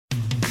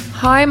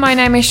Hi, my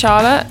name is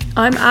Charlotte.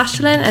 I'm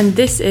Ashlyn and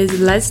this is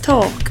Let's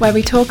Talk, where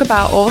we talk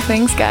about all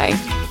things gay.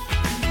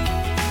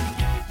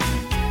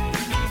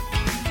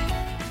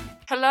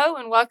 Hello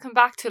and welcome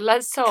back to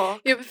Let's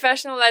Talk, your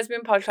professional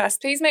lesbian podcast.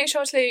 Please make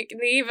sure to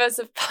leave us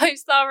a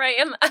 5-star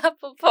rating on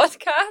Apple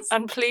Podcasts.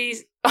 And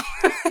please...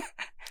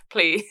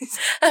 Please.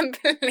 And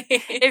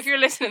please. If you're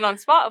listening on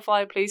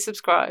Spotify, please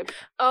subscribe.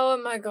 Oh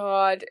my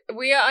god.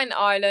 We are in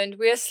Ireland.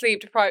 We are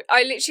sleep deprived.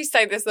 I literally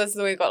say this as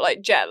we got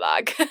like jet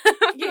lag.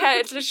 Yeah,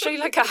 it's literally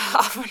like a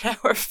half an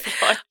hour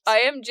flight. I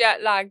am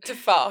jet lagged to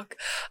fuck.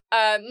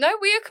 No,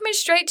 we are coming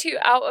straight to you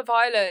out of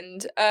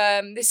Ireland.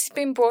 This has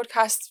been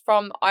broadcast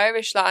from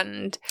Irish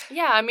land.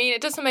 Yeah, I mean,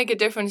 it doesn't make a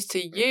difference to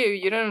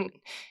you.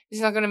 It's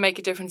not going to make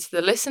a difference to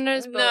the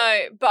listeners. But... No,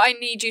 but I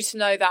need you to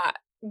know that.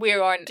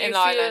 We're in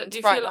Ireland. Do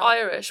you feel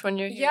Irish when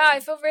you're here? Yeah, I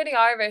feel really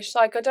Irish.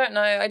 Like, I don't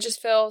know. I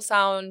just feel,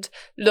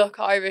 look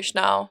Irish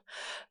now.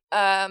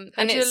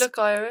 And you look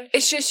Irish?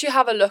 It's just you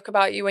have a look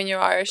about you when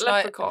you're Irish.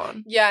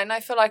 Leprechaun. Yeah, and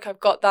I feel like I've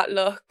got that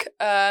look.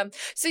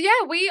 So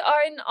yeah, we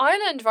are in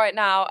Ireland right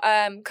now.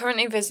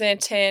 Currently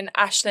visiting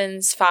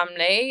Ashlyn's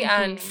family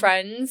and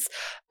friends.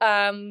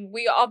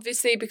 We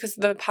obviously, because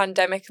of the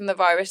pandemic and the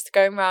virus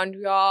going around,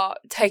 we are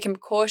taking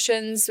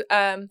precautions,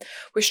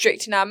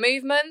 restricting our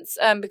movements,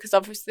 because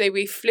obviously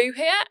we flew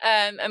here,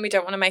 and we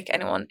don't want to make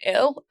anyone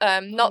ill.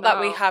 Not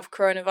that we have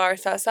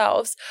coronavirus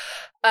ourselves.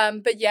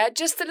 But yeah,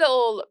 just a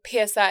little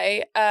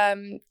PSA,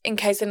 in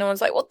case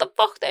anyone's like, what the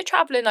fuck, they're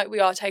travelling? Like, we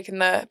are taking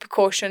the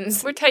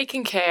precautions. We're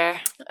taking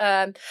care.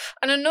 And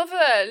another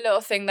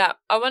little thing that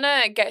I want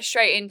to get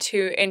straight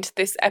into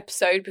this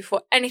episode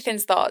before anything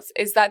starts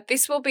is that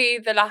this will be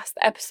the last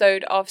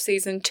episode of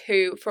season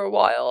 2 for a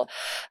while.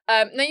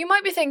 Now you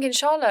might be thinking,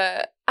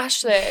 Charlotte,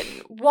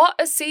 Ashlyn, what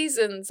are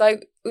seasons?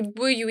 Like,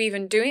 were you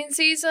even doing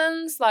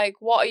seasons? Like,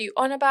 what are you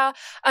on about?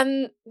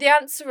 And the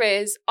answer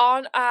is,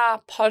 on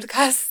our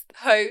podcast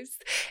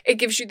host, it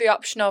gives you the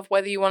option of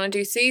whether you want to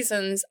do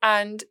seasons.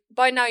 And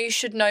by now you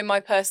should know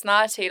my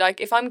personality.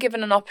 Like, if I'm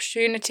given an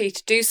opportunity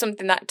to do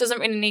something that doesn't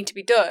really need to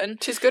be done,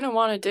 she's going to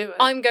want to do it.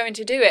 I'm going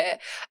to do it.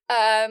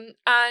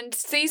 And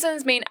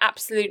seasons mean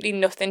absolutely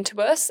nothing to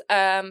us,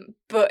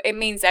 but it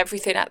means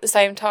everything at the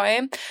same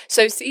time.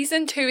 So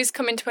season 2 is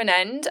coming to an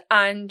end,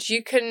 and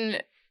you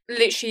can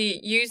literally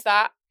use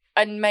that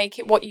and make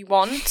it what you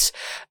want,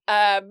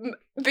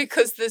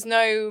 because there's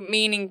no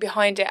meaning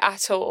behind it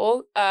at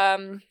all.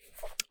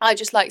 I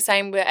just like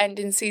saying we're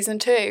ending season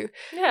 2.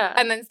 Yeah.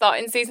 And then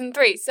starting season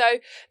 3. So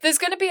there's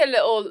going to be a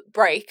little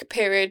break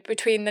period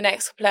between the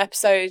next couple of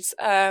episodes.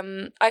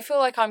 I feel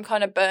like I'm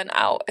kind of burnt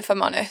out, if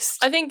I'm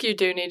honest. I think you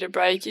do need a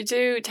break. You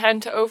do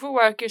tend to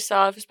overwork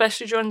yourself,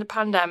 especially during the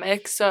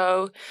pandemic.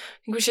 So I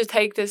think we should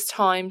take this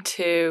time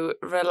to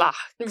relax.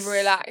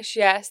 Relax,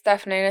 yes,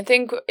 definitely. And I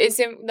think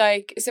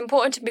it's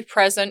important to be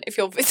present if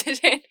you're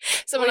visiting.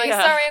 Someone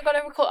sorry, I've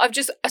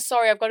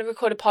got to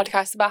record a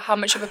podcast about how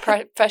much of a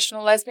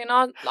professional lesbian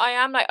I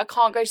am. Like, I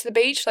can't go to the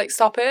beach. Like,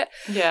 stop it.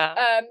 Yeah.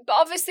 But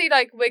obviously,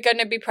 like, we're going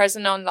to be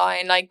present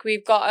online. Like,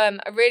 we've got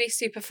a really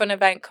super fun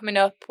event coming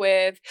up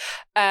with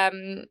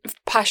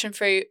Passion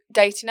Fruit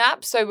dating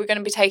app. So we're going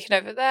to be taking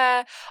over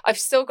there. I've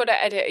still got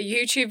to edit a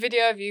YouTube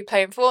video of you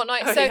playing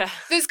Fortnite.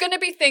 There's going to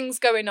be things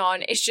going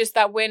on. It's just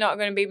that we're not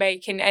going to be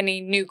making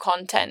any new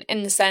content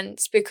in the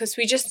sense, because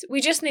we just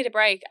need a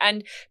break.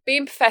 And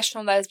being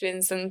professional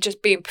lesbians and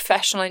just being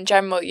professional in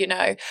general,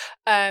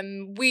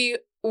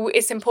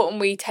 it's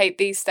important we take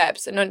these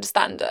steps and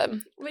understand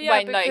them when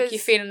you're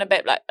feeling a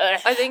bit like,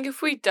 ugh. I think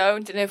if we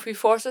don't, and if we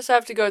force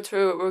ourselves to go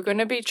through it, we're going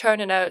to be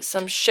churning out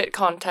some shit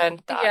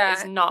content that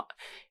is not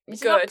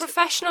good. Not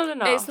professional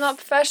enough. It's not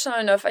professional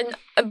enough. And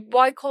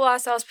why call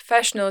ourselves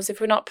professionals if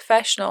we're not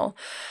professional?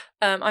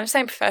 I'm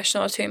saying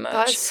professional too much.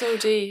 That's so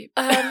deep.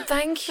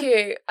 Thank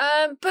you.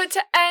 But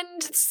to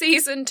end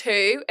season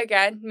 2,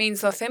 again,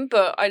 means nothing,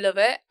 but I love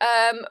it.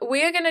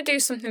 We are going to do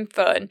something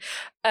fun.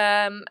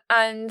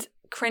 And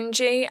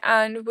cringy,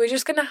 and we're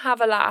just gonna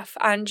have a laugh,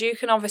 and you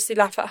can obviously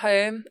laugh at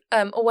home,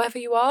 or wherever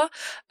you are.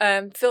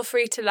 Feel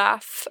free to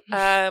laugh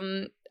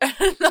along.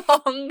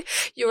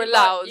 You're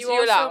allowed. You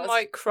also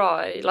might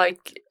cry.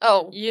 Like,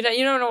 you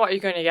don't know what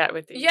you're going to get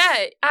with these.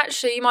 Yeah,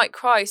 actually, you might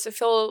cry. So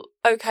feel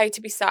okay to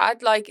be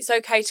sad. Like, it's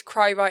okay to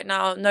cry right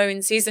now,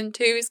 knowing season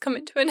 2 is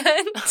coming to an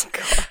end. Oh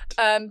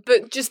God.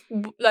 But just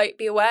like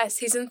be aware,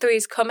 season 3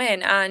 is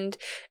coming, and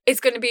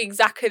it's going to be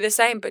exactly the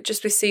same, but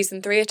just with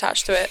season 3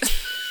 attached to it.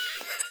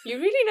 You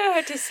really know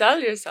how to sell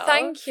yourself.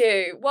 Thank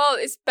you. Well,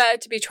 it's better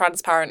to be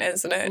transparent,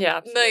 isn't it? Yeah,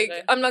 absolutely.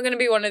 Like, I'm not going to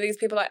be one of these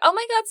people like, oh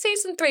my God,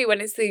 season 3, when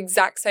it's the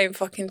exact same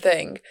fucking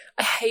thing.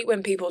 I hate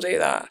when people do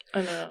that.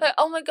 I know. Like,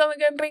 oh my God, we're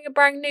going to bring a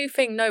brand new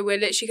thing. No, we're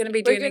literally going to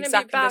be doing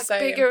exactly the same.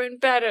 Bigger and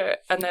better.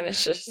 And then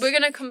it's just... We're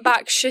going to come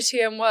back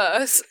shitty and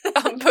worse,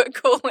 but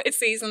call it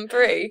season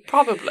 3.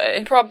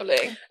 Probably.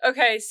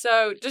 Okay,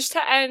 so just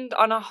to end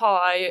on a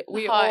high,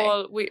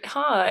 Hi.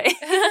 Hi.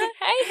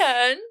 Hey,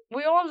 hun.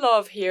 we all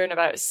love hearing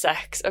about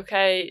sex,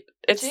 okay?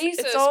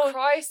 Jesus all,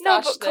 Christ, no,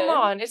 Ashton. but come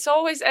on, it's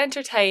always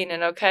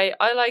entertaining, okay?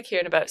 I like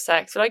hearing about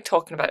sex. I like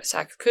talking about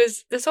sex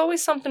because there's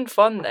always something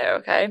fun there,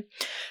 okay?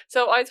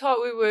 So I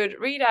thought we would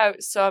read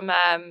out some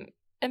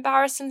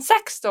embarrassing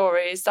sex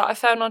stories that I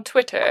found on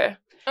Twitter.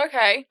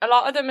 Okay. A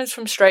lot of them is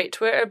from straight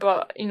Twitter,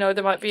 but, you know,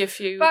 there might be a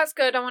few. That's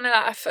good. I want to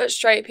let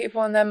straight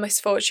people on their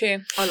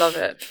misfortune. I love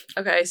it.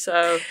 Okay,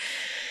 so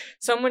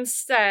someone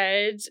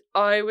said,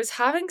 I was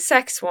having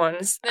sex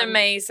once.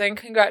 Amazing.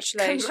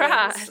 Congratulations.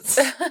 Congrats.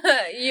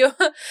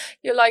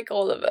 You're like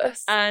all of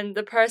us. And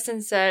the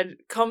person said,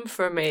 come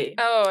for me.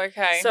 Oh,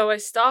 okay. So I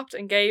stopped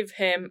and gave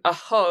him a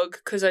hug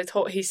because I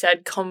thought he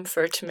said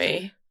comfort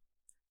me.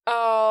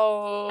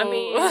 Oh. I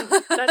mean,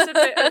 that's a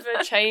bit of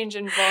a change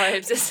in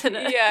vibes, isn't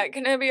it? Yeah,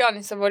 can I be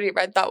honest? I've already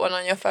read that one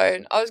on your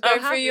phone. I was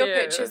going through your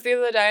pictures the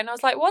other day and I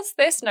was like, what's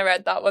this? And I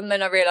read that one,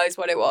 then I realised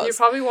what it was. You're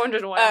probably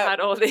wondering why I had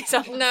all these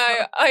on. No,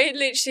 I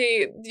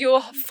literally,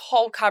 your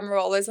whole camera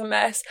roll is a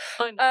mess.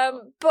 I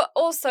know. But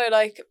also,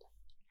 like,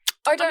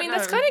 I don't know.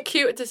 That's kind of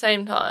cute at the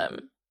same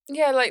time.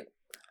 Yeah, like,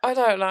 I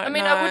don't know. I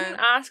mean, I wouldn't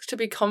ask to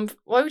be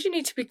why would you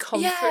need to be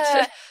comforted?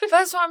 Yeah,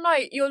 that's what I'm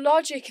like. Your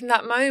logic in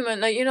that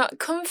moment, like, you're not,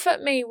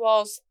 comfort me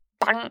was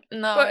bang,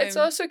 no. But it's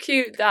also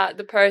cute that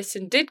the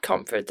person did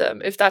comfort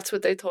them, if that's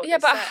what they thought. Yeah,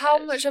 they but said.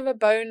 how much of a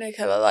boner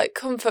killer, like,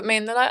 comfort me,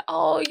 and they're like,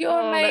 oh, you're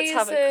amazing.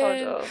 Let's have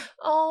a cuddle.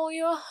 Oh,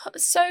 you're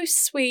so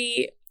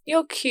sweet.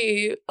 You're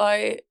cute.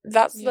 Like,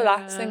 that's the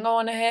last thing I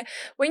want to hear.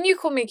 When you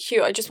call me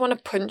cute, I just want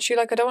to punch you.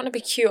 Like, I don't want to be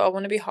cute. I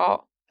want to be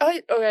hot.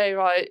 Okay,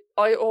 right.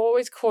 I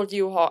always called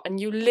you hot,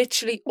 and you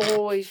literally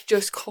always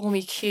just call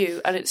me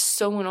cute, and it's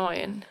so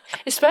annoying.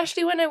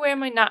 Especially when I wear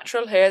my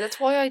natural hair. That's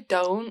why I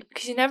don't,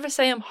 because you never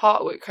say I'm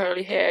hot with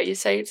curly hair. You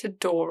say it's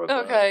adorable.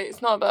 Okay,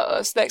 it's not about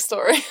us. Next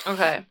story.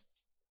 Okay.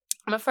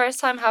 My first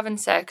time having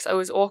sex, I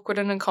was awkward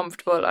and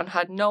uncomfortable and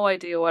had no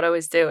idea what I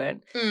was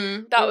doing.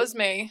 That was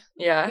me.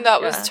 Yeah.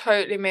 That was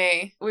totally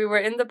me. We were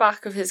in the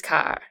back of his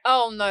car.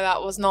 Oh, no,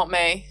 that was not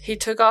me. He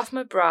took off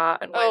my bra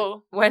and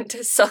went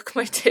to suck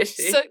my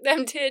titty. Suck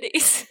them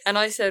titties. And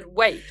I said,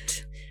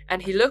 wait.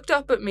 And he looked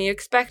up at me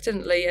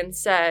expectantly and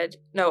said,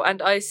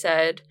 and I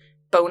said,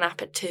 bon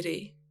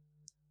appetit.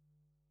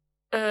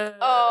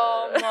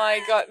 Oh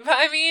my God. But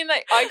I mean,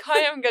 like, I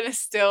kind of am going to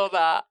steal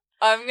that.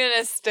 I'm going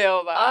to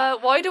steal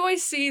that. Why do I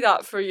see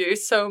that for you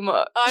so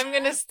much? I'm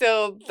going to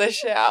steal the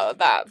shit out of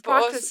that.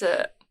 Practice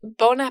it.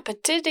 Bon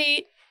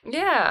appetit.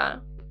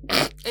 Yeah.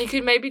 And you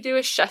could maybe do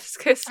a chef's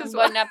kiss as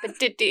well. Bon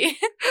appetit.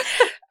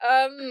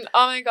 Oh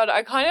my God,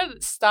 I kind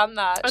of stand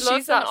that. I love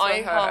She's that an for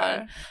icon.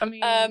 her. I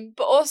mean,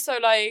 but also,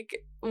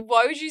 like,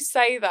 why would you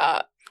say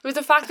that? With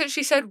the fact that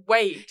she said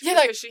wait. Yeah,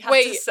 like, she had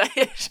to say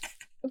it.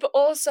 But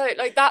also,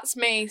 like, that's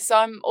me, so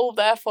I'm all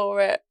there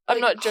for it. I'm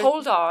not just...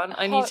 Hold on,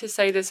 I need to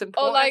say this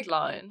important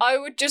line. I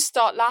would just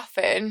start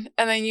laughing,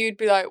 and then you'd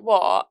be like,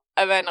 what?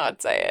 And then I'd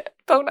say it.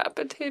 Bon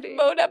appetit.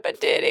 Bon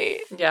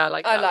appetit. Yeah, I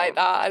like that.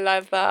 I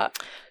love that.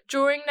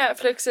 During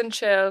Netflix and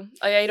chill,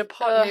 I ate a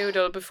pot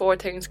noodle before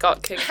things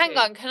got kinky. Hang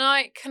on,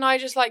 can I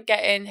just, like,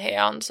 get in here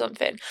on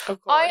something?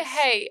 Of course. I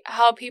hate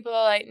how people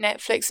are like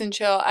Netflix and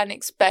chill and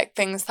expect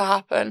things to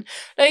happen.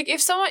 Like,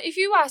 if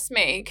you ask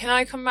me, can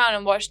I come around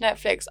and watch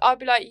Netflix? I'd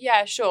be like,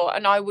 yeah, sure,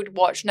 and I would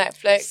watch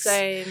Netflix.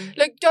 Same.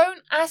 Like,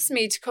 don't ask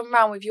me to come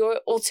around with your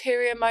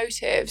ulterior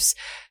motives.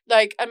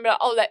 Like, and be like,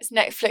 oh, let's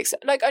Netflix.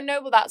 Like, I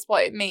know that's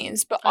what it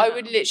means, but I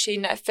would literally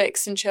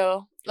Netflix and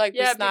chill. Like,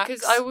 with snacks.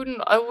 Because I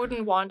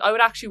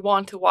would actually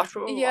want to watch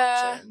what we're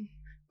watching.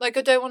 Like,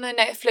 I don't want to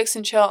Netflix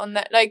and chill on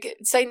that. Like,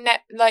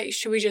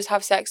 should we just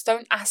have sex?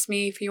 Don't ask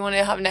me if you want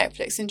to have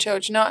Netflix and chill.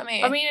 Do you know what I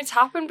mean? I mean, it's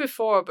happened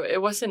before, but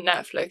it wasn't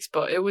Netflix,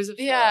 but it was a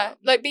film. Yeah,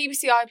 like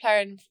BBC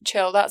iPlayer and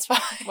chill, that's fine.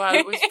 Well,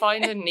 it was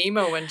Finding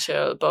Nemo and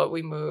chill, but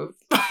we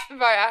moved.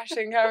 Right,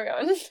 Ashton, carry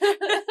on.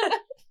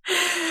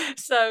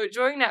 So,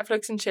 during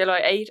Netflix and chill,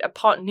 I ate a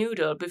pot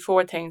noodle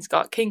before things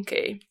got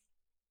kinky.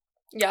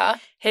 Yeah.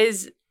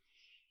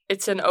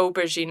 It's an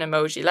aubergine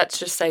emoji. Let's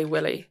just say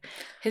Willy.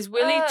 His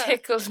Willy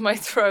tickled my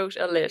throat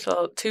a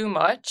little too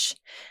much,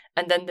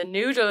 and then the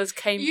noodles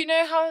came. You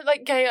know how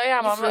like gay I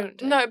am. I'm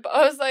like, no, but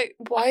I was like,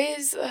 why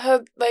is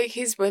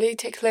his Willy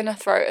tickling her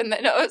throat? And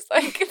then I was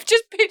like,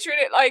 just picturing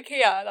it like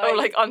here,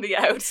 like on the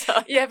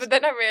outside. Yeah, but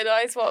then I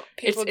realised what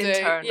people do.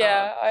 Internal.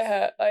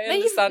 Yeah, I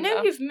understand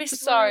now. You've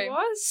missed what it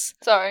was.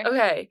 Sorry.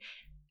 Okay.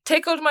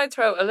 Tickled my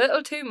throat a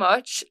little too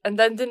much, and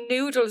then the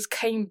noodles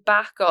came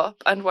back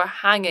up and were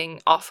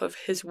hanging off of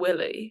his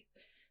willy.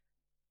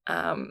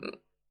 I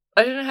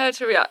don't know how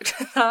to react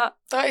to that.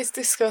 That is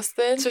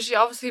disgusting. So she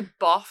obviously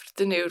boffed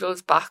the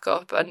noodles back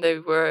up, and they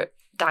were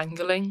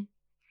dangling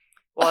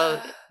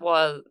while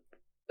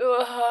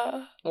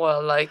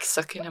like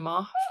sucking him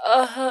off.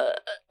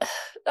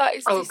 That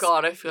is.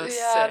 God, I feel sick.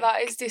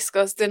 That is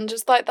disgusting.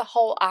 Just like the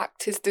whole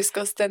act is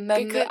disgusting.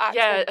 Then the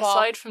actual part,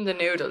 aside from the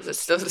noodles, it's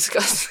still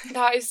disgusting.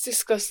 That is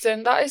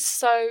disgusting. That is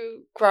so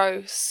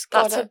gross.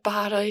 That's a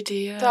bad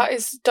idea. That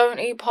is. Don't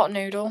eat pot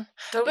noodle.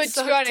 But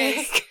to be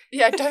honest, dick.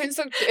 Yeah, don't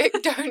suck dick.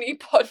 Don't eat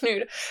pot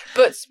noodle.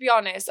 But to be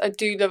honest, I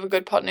do love a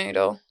good pot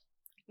noodle.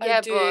 Yeah,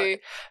 I do.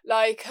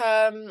 Like,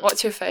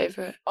 What's your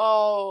favourite?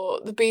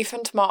 oh, the beef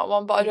and tomato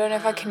one, but I don't know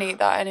if I can eat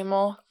that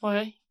anymore.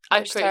 Why?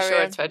 I'm pretty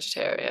sure it's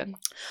vegetarian.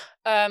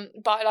 But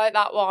I like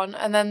that one.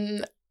 And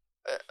then,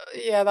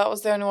 yeah, that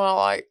was the only one I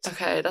liked.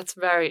 Okay, that's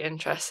very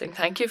interesting.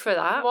 Thank you for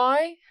that.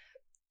 Why?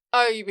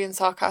 Oh, you're being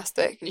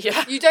sarcastic.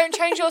 Yeah. You don't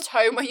change your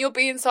tone when you're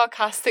being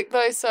sarcastic,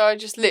 though, so I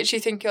just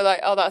literally think you're like,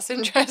 oh, that's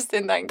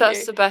interesting, thank you.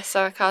 That's the best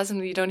sarcasm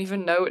that you don't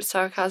even know it's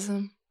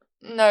sarcasm.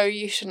 No,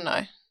 you should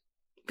know.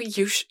 But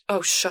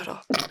oh, shut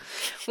up.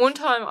 One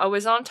time I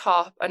was on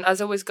top, and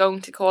as I was going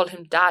to call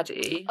him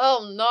Daddy...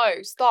 Oh,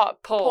 no,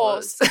 stop.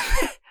 Pause.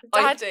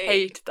 Daddy. I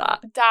hate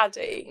that.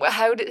 Daddy.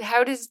 How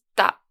does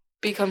that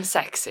become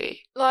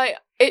sexy? Like,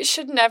 it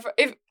should never...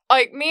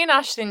 Like, me and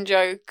Ashlyn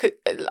joke,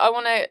 I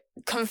want to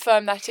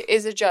confirm that it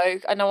is a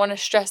joke, and I want to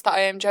stress that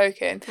I am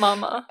joking.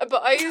 Mama.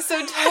 But I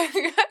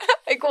sometimes,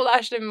 I call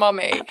Ashlyn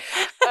Mummy,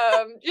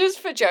 just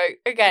for joke.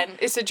 Again,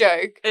 it's a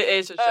joke. It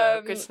is a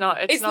joke. It's not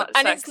And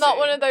sexy. it's not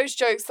one of those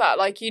jokes that,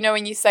 like, you know,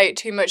 when you say it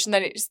too much and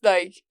then it's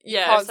like,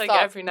 it's like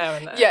stop. every now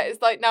and then. Yeah,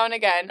 it's like now and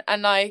again.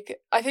 And,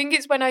 like, I think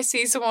it's when I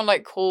see someone,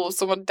 like, call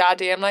someone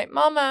Daddy, I'm like,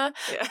 Mama.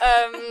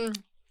 Yeah.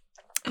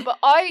 But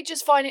I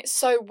just find it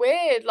so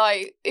weird.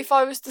 Like, if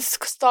I was to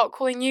start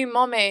calling you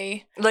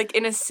Mommy, like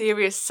in a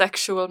serious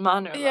sexual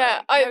manner.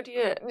 Yeah, like, how do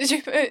you?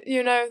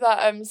 You know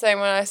that saying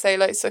when I say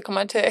like suck on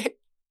my tit.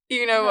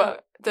 You know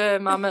what? The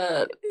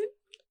mama.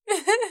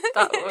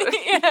 That one.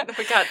 Yeah.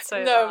 We can't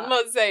say no, that. I'm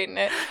not saying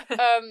it.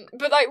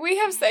 But like we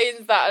have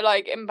sayings that are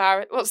like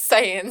What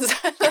sayings?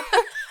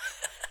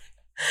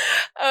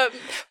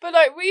 But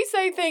like we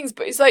say things,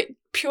 but it's like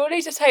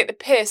purely to take the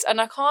piss,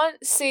 and I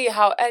can't see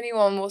how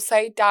anyone will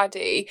say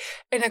daddy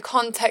in a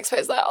context where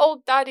it's like,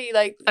 oh daddy,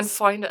 like and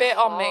find it spit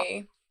hot. on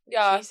me.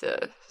 Yeah,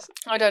 Jesus.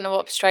 I don't know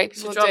what straight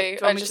people do. Do you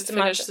want me to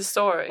finish the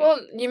story? Well,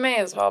 you may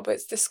as well, but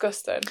it's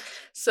disgusting.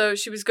 So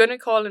she was going to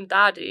call him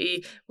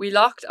Daddy. We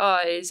locked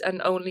eyes,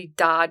 and only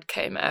Dad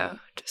came out.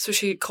 So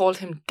she called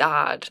him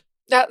Dad.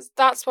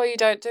 That's why you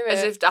don't do it.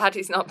 As if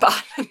Daddy's not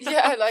bad enough.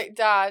 Yeah, like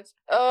Dad.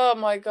 Oh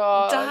my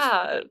god.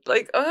 Dad.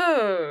 Like,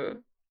 oh.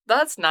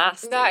 That's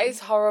nasty. That is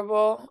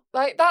horrible.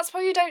 Like, that's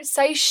why you don't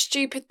say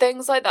stupid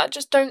things like that.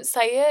 Just don't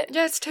say it.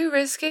 Yeah, it's too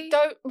risky.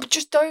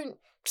 Don't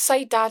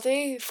say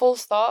daddy, full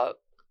stop.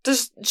 There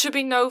should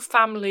be no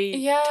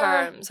family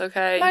terms,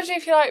 okay? Imagine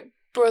if you're like,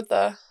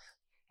 brother.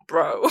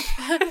 Bro.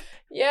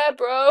 Yeah,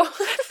 bro.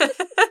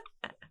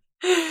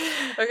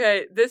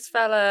 Okay, this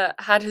fella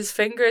had his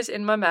fingers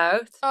in my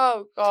mouth.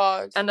 Oh,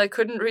 God. And I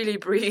couldn't really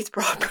breathe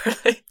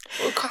properly.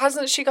 Well,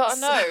 hasn't she got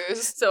a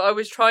nose? So I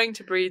was trying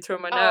to breathe through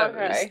my nose.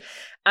 Okay.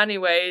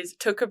 Anyways,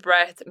 took a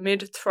breath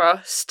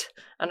mid-thrust,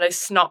 and I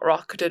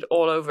snot-rocketed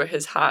all over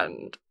his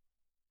hand.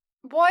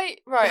 Why?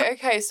 Right,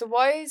 okay, so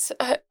why is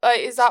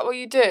that what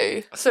you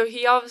do? So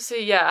he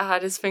obviously,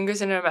 had his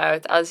fingers in her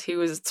mouth as he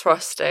was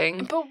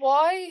thrusting. But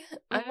why?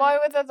 Why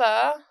were they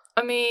there?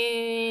 I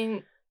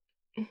mean...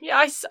 Yeah,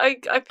 I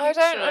picture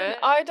it.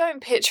 I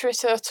don't picture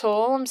it at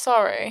all. I'm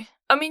sorry.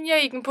 I mean, yeah,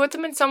 you can put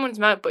them in someone's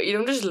mouth, but you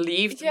don't just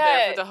leave them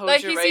there for the whole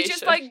duration. Like, is he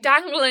just, like,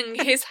 dangling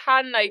his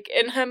hand, like,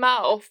 in her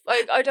mouth?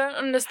 Like, I don't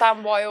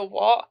understand why or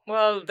what.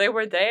 Well, they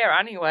were there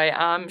anyway.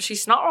 She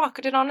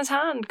snot-rocketed on his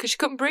hand because she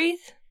couldn't breathe.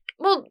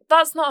 Well,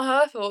 that's not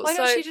her fault. Why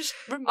don't she just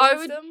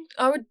remove them?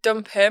 I would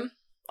dump him.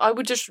 I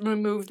would just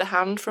remove the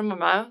hand from my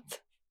mouth.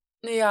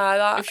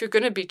 Yeah, if you're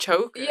going to be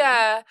choking.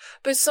 Yeah,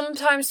 but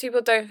sometimes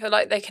people don't feel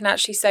like they can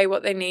actually say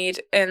what they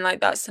need in,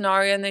 like, that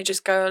scenario, and they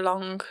just go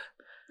along.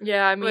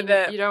 Yeah, I mean,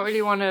 you don't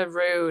really want to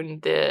ruin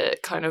the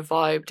kind of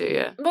vibe, do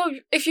you? Well,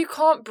 if you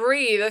can't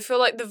breathe, I feel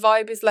like the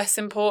vibe is less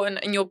important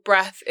and your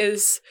breath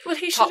is Well,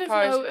 he should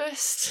have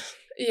noticed.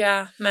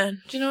 Yeah,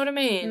 men. Do you know what I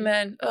mean?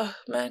 Men. Ugh,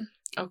 men.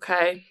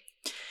 Okay.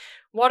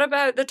 What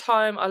about the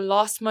time I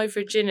lost my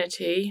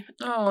virginity?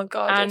 Oh, my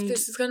God.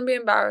 This is going to be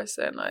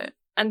embarrassing, like...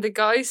 And the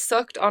guy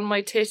sucked on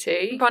my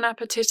titty. Bon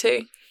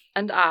appetit.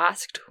 And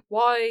asked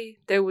why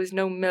there was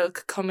no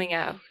milk coming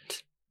out.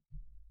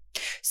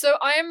 So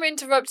I am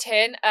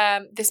interrupting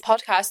this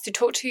podcast to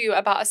talk to you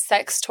about a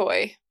sex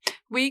toy.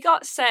 We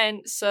got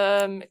sent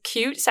some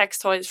cute sex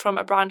toys from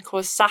a brand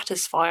called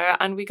Satisfyer,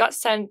 and we got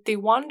sent the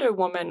Wonder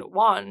Woman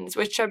wands,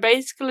 which are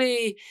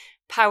basically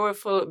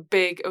powerful,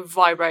 big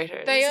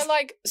vibrators. They are,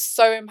 like,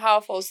 so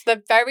powerful. So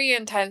they're very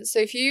intense. So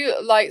if you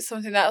like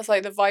something that's,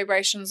 like, the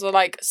vibrations are,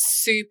 like,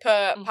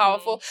 super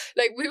powerful.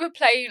 Like, we were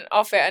playing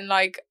off it and,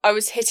 like, I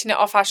was hitting it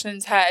off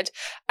Ashlyn's head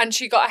and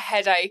she got a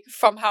headache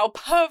from how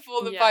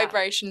powerful the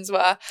vibrations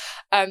were.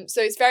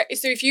 So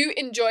if you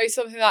enjoy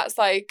something that's,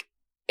 like,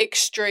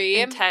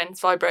 extreme, intense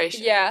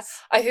vibrations. Yeah,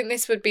 I think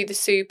this would be the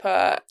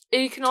super.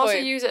 You can also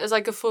use it as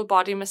like a full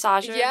body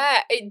massager. Yeah,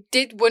 it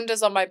did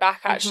wonders on my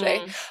back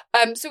actually.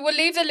 So we'll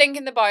leave the link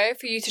in the bio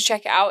for you to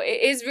check it out.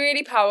 It is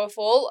really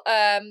powerful.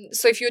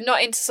 So if you're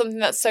not into something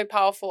that's so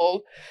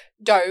powerful,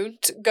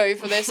 don't go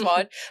for this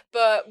one.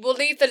 But we'll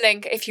leave the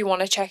link if you want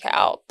to check it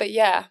out. But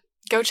yeah,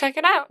 go check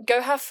it out.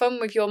 Go have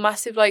fun with your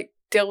massive like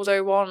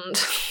dildo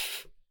wand.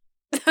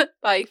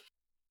 Bye.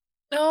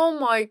 Oh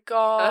my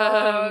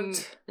god.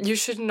 You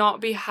should not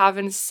be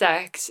having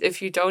sex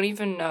if you don't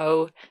even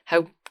know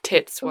how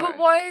tits work. But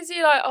why is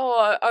he like,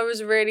 oh, I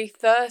was really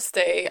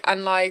thirsty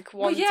and like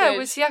wanted... Well, yeah,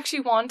 was he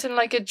actually wanting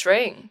like a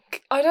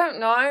drink? I don't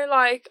know,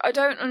 like, I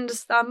don't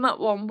understand that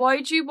one.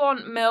 Why do you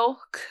want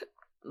milk,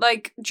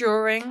 like,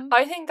 during?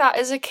 I think that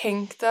is a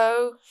kink,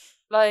 though.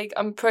 Like,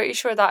 I'm pretty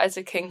sure that is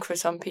a kink for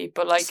some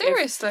people. Like,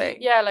 seriously?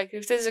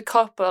 If there's a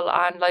couple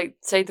and, like,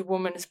 say the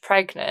woman is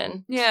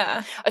pregnant.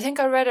 Yeah. I think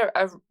I read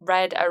a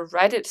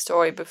Reddit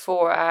story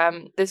before.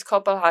 This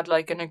couple had,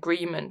 like, an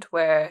agreement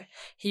where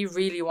he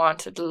really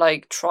wanted to,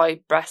 like,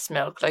 try breast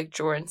milk, like,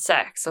 during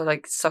sex. So,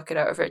 like, suck it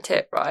out of her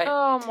tit, right?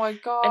 Oh, my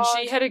God. And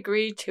she had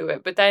agreed to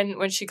it. But then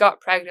when she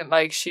got pregnant,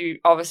 like, she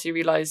obviously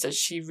realised that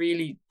she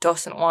really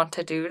doesn't want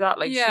to do that.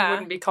 Like, she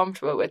wouldn't be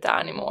comfortable with that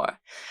anymore.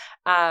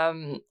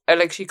 Or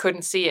like she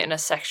couldn't see it in a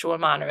sexual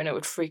manner and it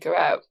would freak her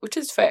out, which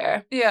is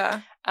fair.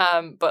 Yeah.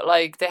 But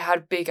like they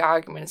had big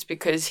arguments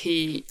because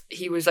he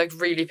was like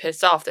really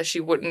pissed off that she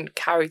wouldn't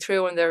carry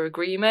through on their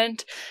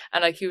agreement,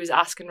 and like he was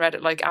asking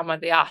Reddit like, am I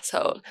the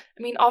asshole?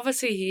 I mean,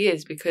 obviously he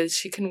is, because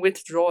she can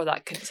withdraw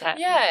that consent.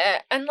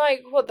 Yeah, and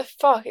like what the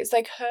fuck? It's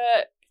like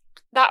her,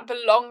 that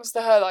belongs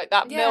to her, like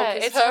that milk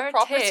is her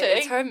property.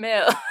 It's her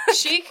milk.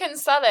 She can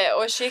sell it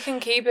or she can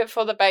keep it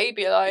for the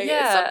baby, like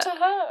it's up to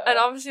her. And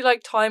obviously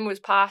like time was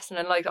passing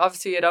and like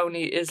obviously it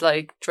only is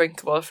like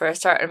drinkable for a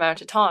certain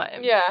amount of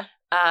time. Yeah.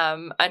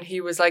 And he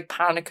was like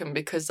panicking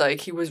because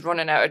like he was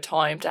running out of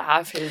time to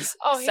have his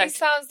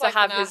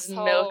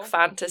milk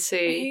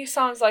fantasy. He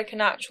sounds like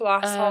an actual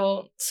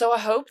asshole. So I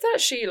hope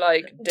that she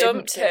like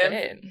dumped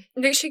him.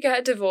 Literally get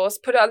a divorce,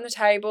 put it on the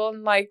table,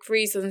 and like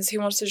reasons he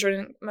wants to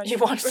drink. He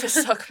wants to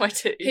suck my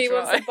titty. He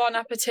wants a bon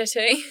appetit.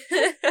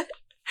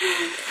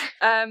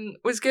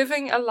 Was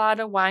giving a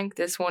lad a wank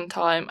this one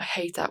time. I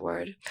hate that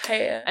word.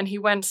 Hate it. And he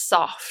went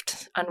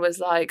soft and was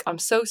like, I'm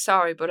so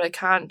sorry, but I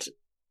can't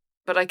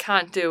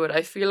do it.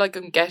 I feel like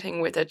I'm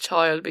getting with a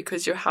child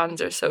because your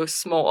hands are so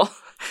small.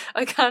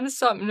 I can't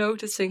stop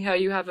noticing how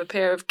you have a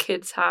pair of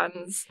kids'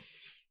 hands.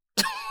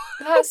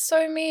 That's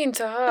so mean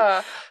to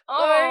her.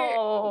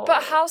 Oh.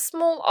 But how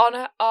small are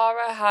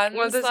her hands?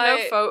 Well, there's no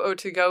photo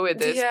to go with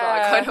this, but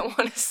I kind of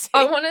want to see.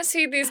 I want to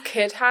see these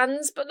kid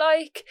hands, but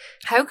like...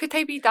 How could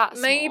they be that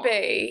small?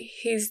 Maybe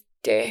his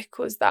dick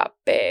was that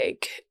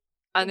big.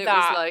 And it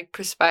was like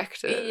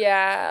perspective.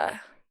 Yeah.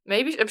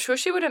 Maybe, I'm sure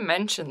she would have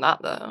mentioned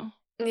that though.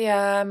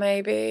 Yeah,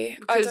 maybe.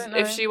 Because I don't know.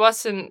 if she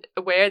wasn't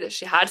aware that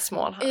she had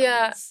small hands.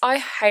 Yeah, I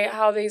hate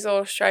how these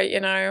all straight,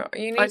 you know.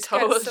 You need to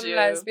get some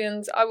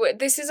lesbians.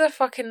 This is a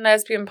fucking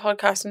lesbian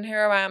podcast and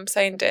here I am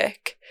saying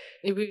dick.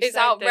 It's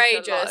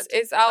outrageous.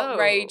 It's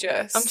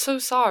outrageous. I'm so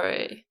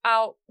sorry.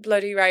 Out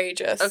bloody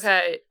rageous.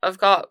 Okay, I've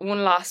got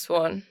one last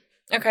one.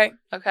 Okay.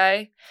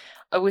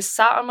 I was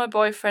sat on my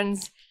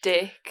boyfriend's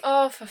dick.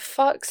 Oh, for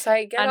fuck's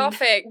sake, get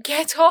off it.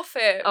 Get off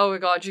it. Oh my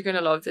god, you're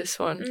gonna love this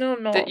one. No,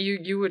 I'm not. That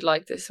you would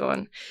like this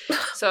one.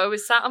 So I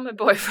was sat on my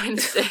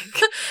boyfriend's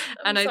dick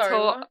and I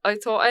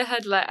thought I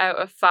had let out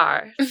a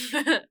fart.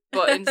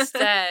 But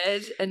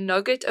instead a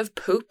nugget of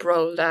poop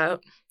rolled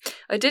out.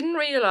 I didn't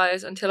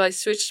realise until I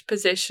switched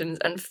positions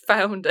and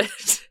found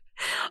it.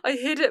 I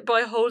hid it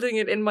by holding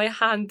it in my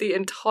hand the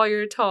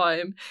entire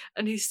time,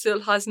 and he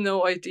still has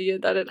no idea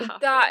that it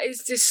happened. That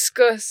is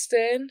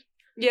disgusting.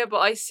 Yeah, but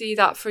I see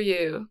that for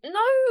you.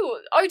 No,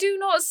 I do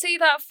not see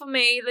that for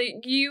me.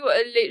 Like, you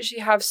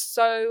literally have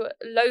so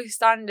low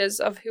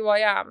standards of who I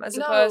am as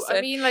a person.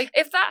 I mean, like,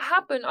 if that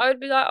happened, I would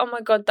be like, oh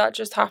my god, that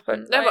just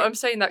happened. No, but I'm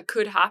saying that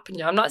could happen.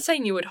 Yeah, I'm not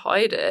saying you would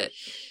hide it.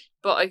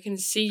 But I can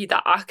see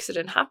that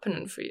accident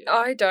happening for you.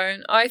 I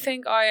don't. I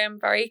think I am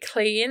very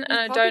clean, and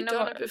I don't know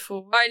done it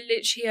before. I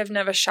literally have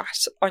never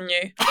shat on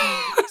you,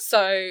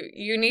 so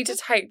you need to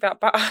take that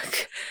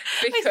back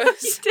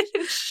because you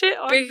didn't shit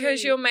on me.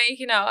 Because you're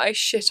making out I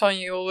shit on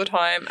you all the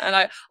time, and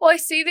I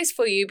see this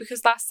for you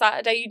because last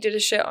Saturday you did a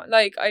shit on.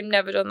 Like, I've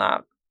never done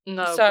that.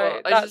 No,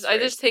 so but I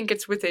just think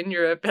it's within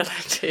your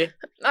ability.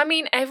 I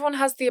mean, everyone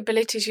has the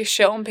ability to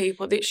shit on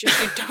people. It's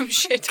just you don't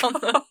shit on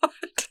them.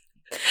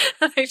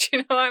 Like, do you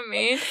know what I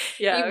mean?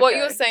 Yeah. What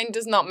you're saying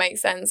does not make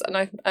sense, and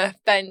I'm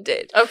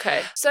offended.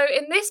 Okay. So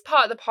in this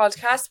part of the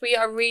podcast, we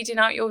are reading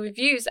out your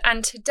reviews,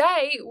 and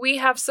today we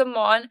have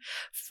someone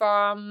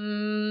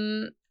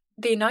from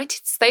the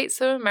United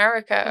States of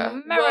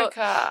America.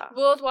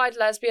 Worldwide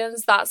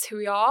lesbians, that's who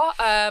we are.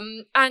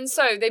 And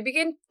so they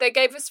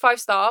gave us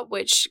 5-star,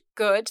 which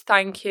good,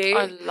 thank you.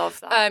 I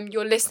love that.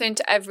 You're listening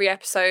to every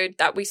episode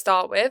that we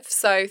start with,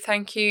 so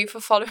thank you for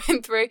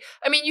following through.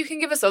 I mean, you can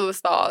give us other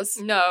stars.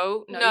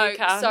 No, you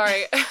can't.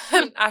 Sorry.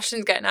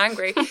 Ashton's getting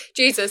angry.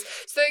 Jesus.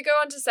 So they go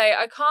on to say,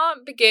 I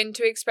can't begin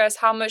to express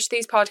how much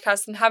these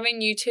podcasts and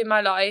having you two in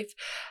my life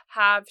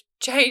have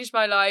changed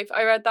my life.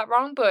 I read that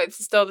wrong, but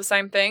it's still the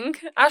same thing.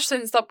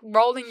 Ashton, stop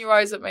rolling your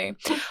eyes at me.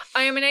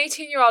 I am an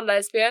 18-year-old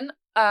lesbian.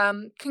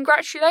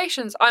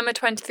 Congratulations. I'm a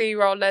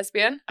 23-year-old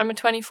lesbian. I'm a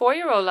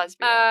 24-year-old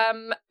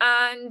lesbian.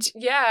 And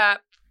yeah,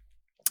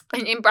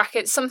 in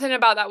brackets, something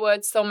about that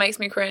word still makes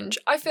me cringe.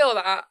 I feel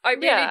that. I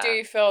really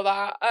do feel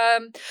that.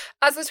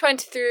 As a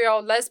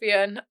 23-year-old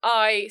lesbian,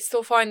 I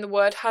still find the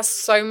word has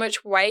so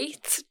much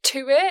weight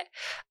to it.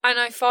 And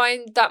I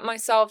find that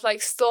myself,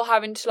 like, still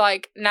having to,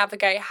 like,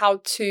 navigate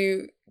how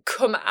to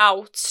come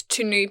out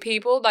to new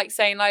people, like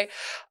saying, like,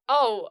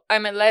 oh,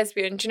 I'm a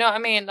lesbian. Do you know what I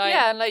mean? Like,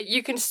 yeah, and like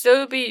you can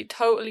still be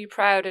totally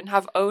proud and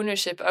have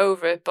ownership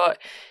over it, but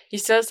you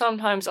still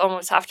sometimes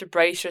almost have to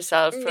brace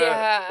yourself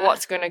for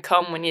what's going to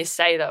come when you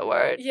say that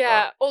word.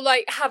 Yeah, or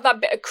like have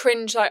that bit of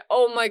cringe, like,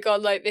 oh my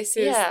God, like this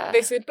is.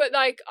 But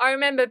like I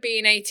remember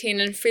being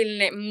 18 and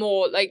feeling it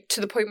more, like to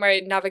the point where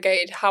I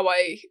navigated how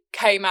I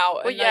came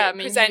out. Well, and, like,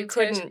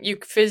 I mean, you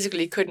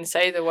physically couldn't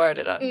say the word.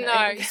 I don't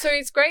think. So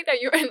it's great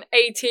that you're an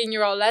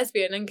 18-year-old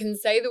lesbian and can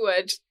say the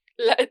word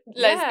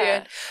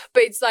lesbian,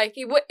 but it's like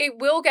it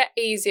will get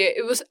easier.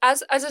 It was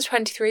as a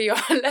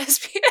 23-year-old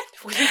lesbian.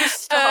 Will you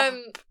stop?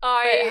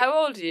 Wait,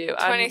 how old are you?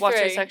 23. And what's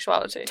your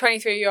sexuality?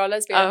 23-year-old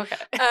lesbian. Oh,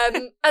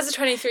 okay. As a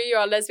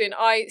 23-year-old lesbian,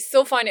 I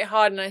still find it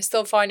hard, and I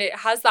still find it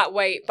has that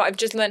weight, but I've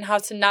just learned how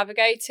to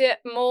navigate it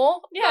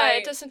more. Yeah,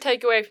 like, it doesn't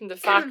take away from the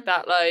fact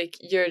that like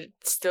you're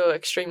still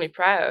extremely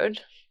proud.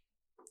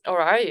 Or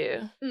are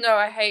you? No,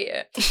 I hate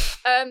it.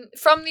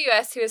 From the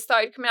US, who has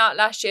started coming out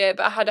last year,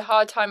 but I had a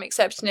hard time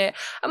accepting it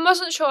and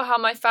wasn't sure how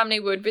my family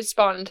would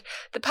respond.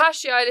 The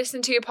past year, I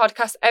listened to your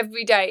podcast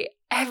every day.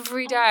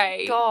 Every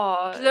day. Oh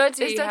God.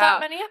 Bloody Is there hell.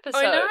 that many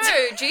episodes? I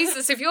know.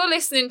 Jesus, if you're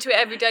listening to it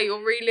every day,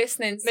 you're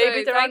re-listening. So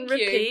maybe they're on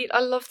repeat.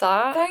 I love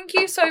that. Thank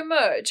you so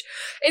much.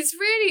 It's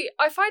really,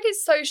 I find it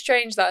so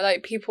strange that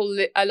like people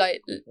are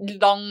like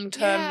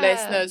long-term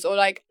listeners or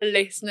like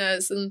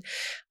listeners. And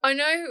I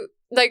know,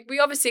 like, we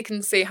obviously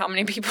can see how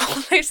many people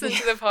listen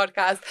to the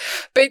podcast,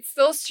 but it's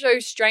still so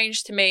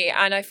strange to me.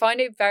 And I find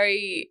it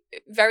very,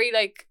 very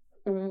like,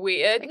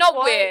 weird.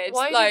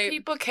 Why like, do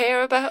people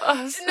care about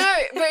us? No,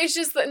 but it's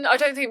just that I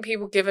don't think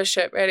people give a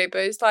shit really,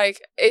 but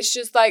it's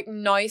just like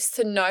nice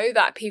to know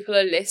that people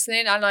are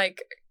listening and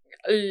like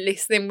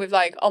listening with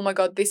like, oh my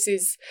God, this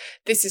is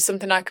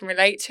something I can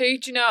relate to.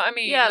 Do you know what I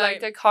mean? Yeah, like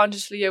they're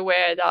consciously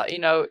aware that, you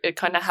know, it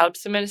kind of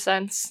helps them in a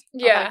sense.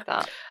 Yeah. I like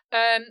that.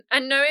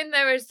 And knowing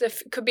there is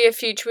could be a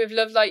future with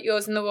love like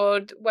yours in the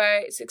world where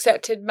it's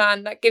accepted,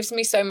 man, that gives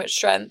me so much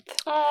strength.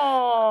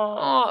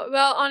 Oh,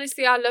 well,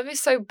 honestly, our love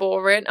is so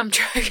boring. I'm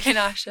joking,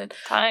 Ashton.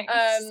 Thanks.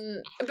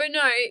 But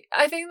no,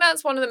 I think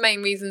that's one of the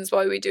main reasons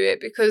why we do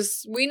it,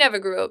 because we never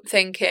grew up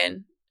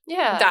thinking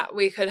that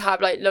we could have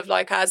like love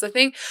like ours. I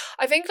think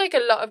like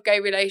a lot of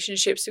gay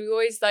relationships, we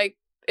always like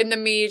in the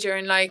media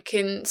and like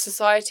in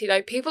society,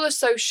 like people are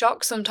so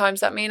shocked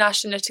sometimes that me and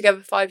Ashton are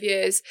together 5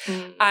 years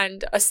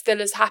and are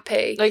still as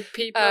happy. Like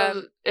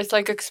people, it's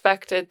like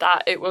expected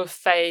that it will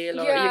fail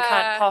or you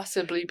can't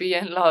possibly be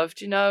in love,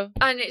 do you know?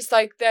 And it's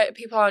like that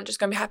people aren't just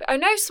going to be happy. I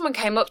know someone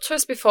came up to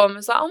us before and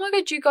was like, oh my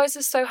God, you guys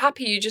are so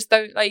happy. You just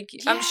don't like,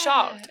 I'm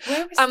shocked.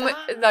 Where was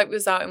that? Like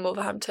was out in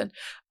Wolverhampton.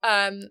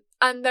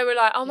 And they were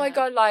like, oh my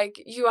God,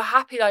 like, you are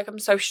happy, like, I'm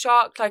so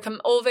shocked, like,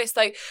 I'm all this,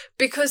 like,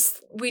 because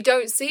we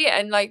don't see it.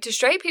 And, like, to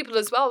straight people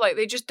as well, like,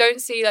 they just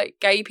don't see, like,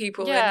 gay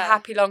people in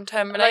happy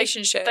long-term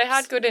relationships. Like, they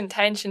had good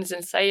intentions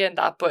in saying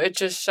that, but it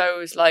just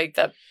shows, like,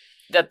 that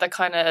the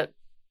kind of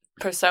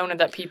persona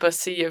that people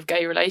see of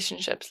gay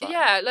relationships. Like.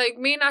 Yeah, like,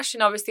 me and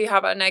Ashton obviously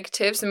have our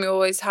negatives, and we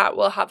always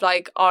will have,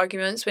 like,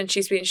 arguments when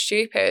she's being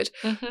stupid.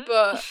 Mm-hmm.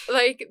 But,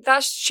 like,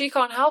 she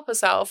can't help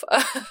herself.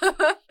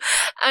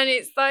 And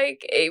it's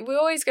like, we're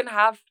always going to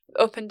have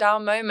up and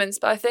down moments,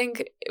 but I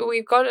think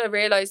we've got to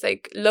realise,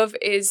 like, love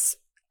is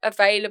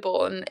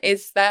available and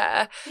is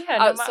there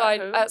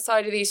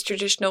outside of these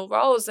traditional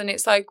roles, and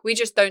it's like we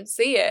just don't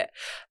see it.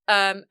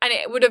 And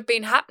it would have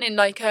been happening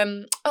like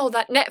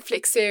that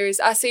Netflix series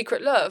Our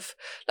Secret Love,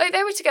 like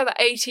they were together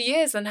 80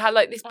 years and had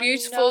like this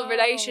beautiful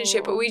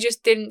relationship, but we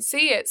just didn't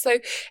see it. So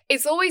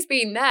it's always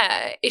been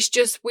there, it's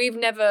just we've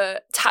never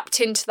tapped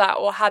into that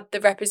or had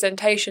the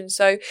representation.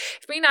 So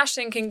if me and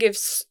Ashton can give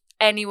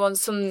anyone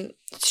some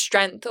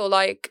strength or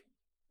like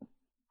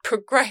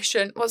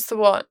progression, what's the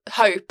one?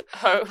 Hope,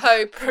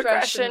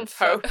 progression,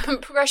 hope.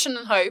 Progression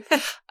and hope.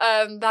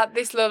 That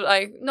this love,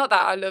 like, not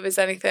that our love is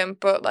anything,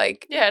 but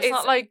like, it's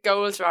not like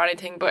goals or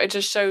anything, but it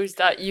just shows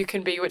that you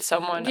can be with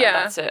someone and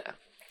that's it.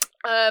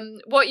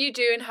 What you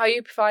do and how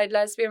you provide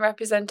lesbian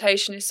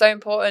representation is so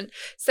important.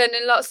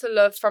 Sending lots of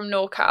love from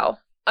NorCal.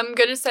 I'm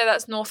going to say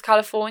that's North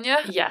California.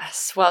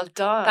 Yes, well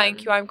done.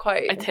 Thank you, I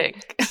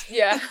think.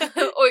 Yeah,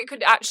 or it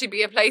could actually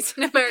be a place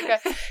in America.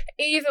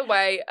 Either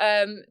way,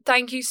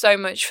 thank you so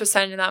much for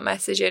sending that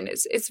message in.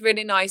 It's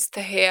really nice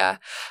to hear.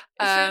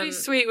 It's really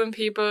sweet when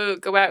people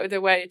go out of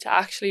their way to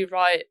actually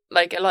write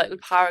like a little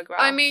paragraph.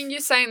 I mean, you're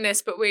saying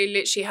this, but we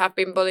literally have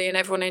been bullying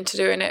everyone into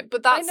doing it.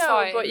 But that's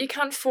fine. But you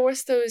can't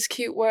force those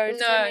cute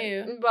words, can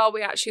you? Well,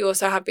 we actually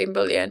also have been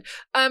bullying.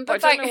 But I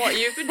don't know what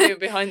you've been doing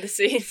behind the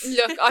scenes.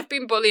 Look, I've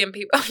been bullying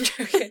people. I'm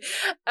joking.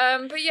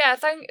 But yeah,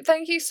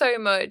 thank you so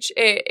much.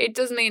 It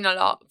does mean a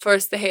lot for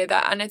us to hear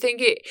that, and I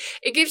think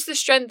it gives the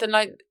strength, and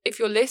like if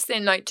you're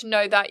listening, like to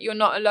know that you're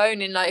not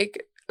alone in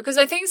like Because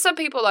I think some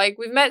people, like,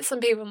 we've met some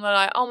people and they're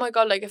like, oh my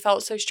God, like, it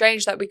felt so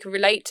strange that we could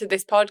relate to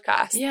this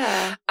podcast.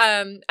 Yeah.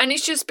 And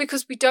it's just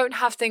because we don't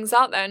have things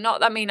out there.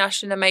 Not that me and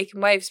Ashlyn are making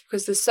waves,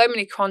 because there's so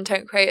many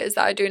content creators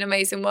that are doing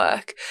amazing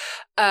work.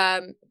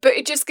 But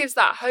it just gives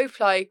that hope,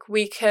 like,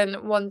 we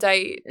can one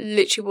day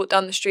literally walk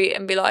down the street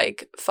and be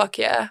like, fuck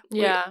yeah.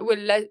 Yeah.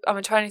 I'm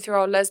a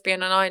 23-year-old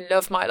lesbian and I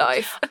love my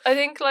life. I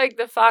think, like,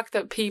 the fact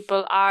that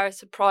people are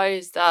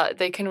surprised that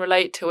they can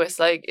relate to us,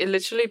 like, it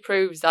literally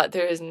proves that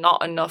there is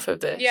not enough of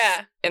this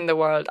in the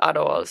world at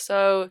all.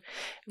 So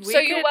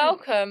you're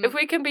welcome. If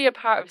we can be a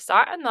part of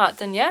starting that,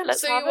 then yeah,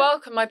 let's have you're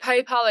welcome. My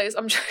PayPal is,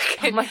 I'm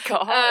joking. Oh my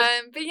God.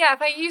 But yeah,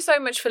 thank you so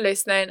much for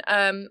listening.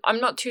 I'm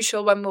not too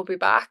sure when we'll be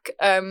back.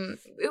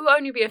 It will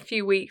only be a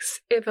few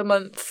weeks, if a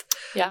month.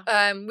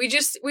 Yeah. We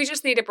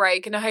just need a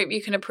break, and I hope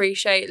you can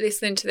appreciate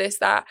listening to this,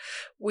 that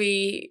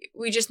we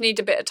just need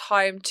a bit of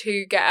time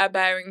to get our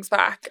bearings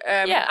back.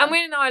 And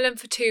we're in Ireland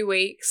for 2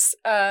 weeks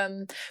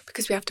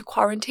because we have to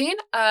quarantine.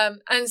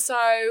 And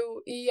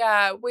so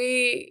yeah,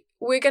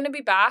 we're going to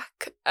be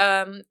back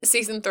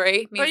season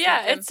 3. But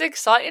yeah, it's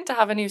exciting to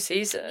have a new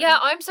season. Yeah,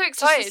 I'm so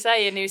excited. Just to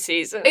say a new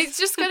season. It's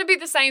just going to be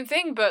the same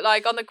thing, but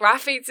like on the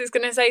graphics it's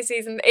going to say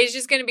season. It's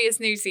just going to be its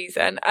new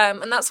season.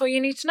 And that's all you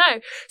need to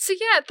know. So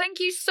yeah, thank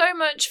you so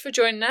much for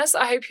joining us.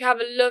 I hope you have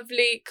a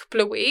lovely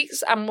couple of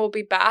weeks and we'll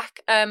be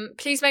back.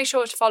 Please make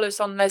sure to follow us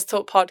on Les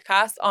Talk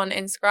Podcast on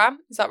Instagram.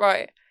 Is that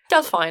right?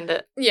 They'll find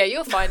it. Yeah,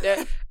 you'll find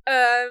it.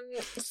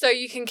 So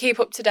you can keep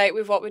up to date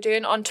with what we're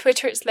doing. On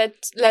Twitter, it's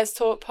Les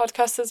Talk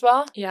Podcast as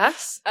well.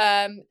 Yes.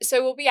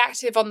 So we'll be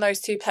active on those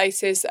 2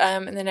 places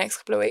in the next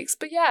couple of weeks.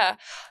 But yeah,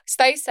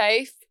 stay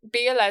safe,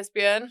 be a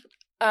lesbian,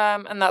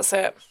 and that's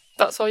it.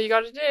 That's all you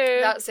got to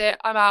do. That's it.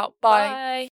 I'm out. Bye. Bye.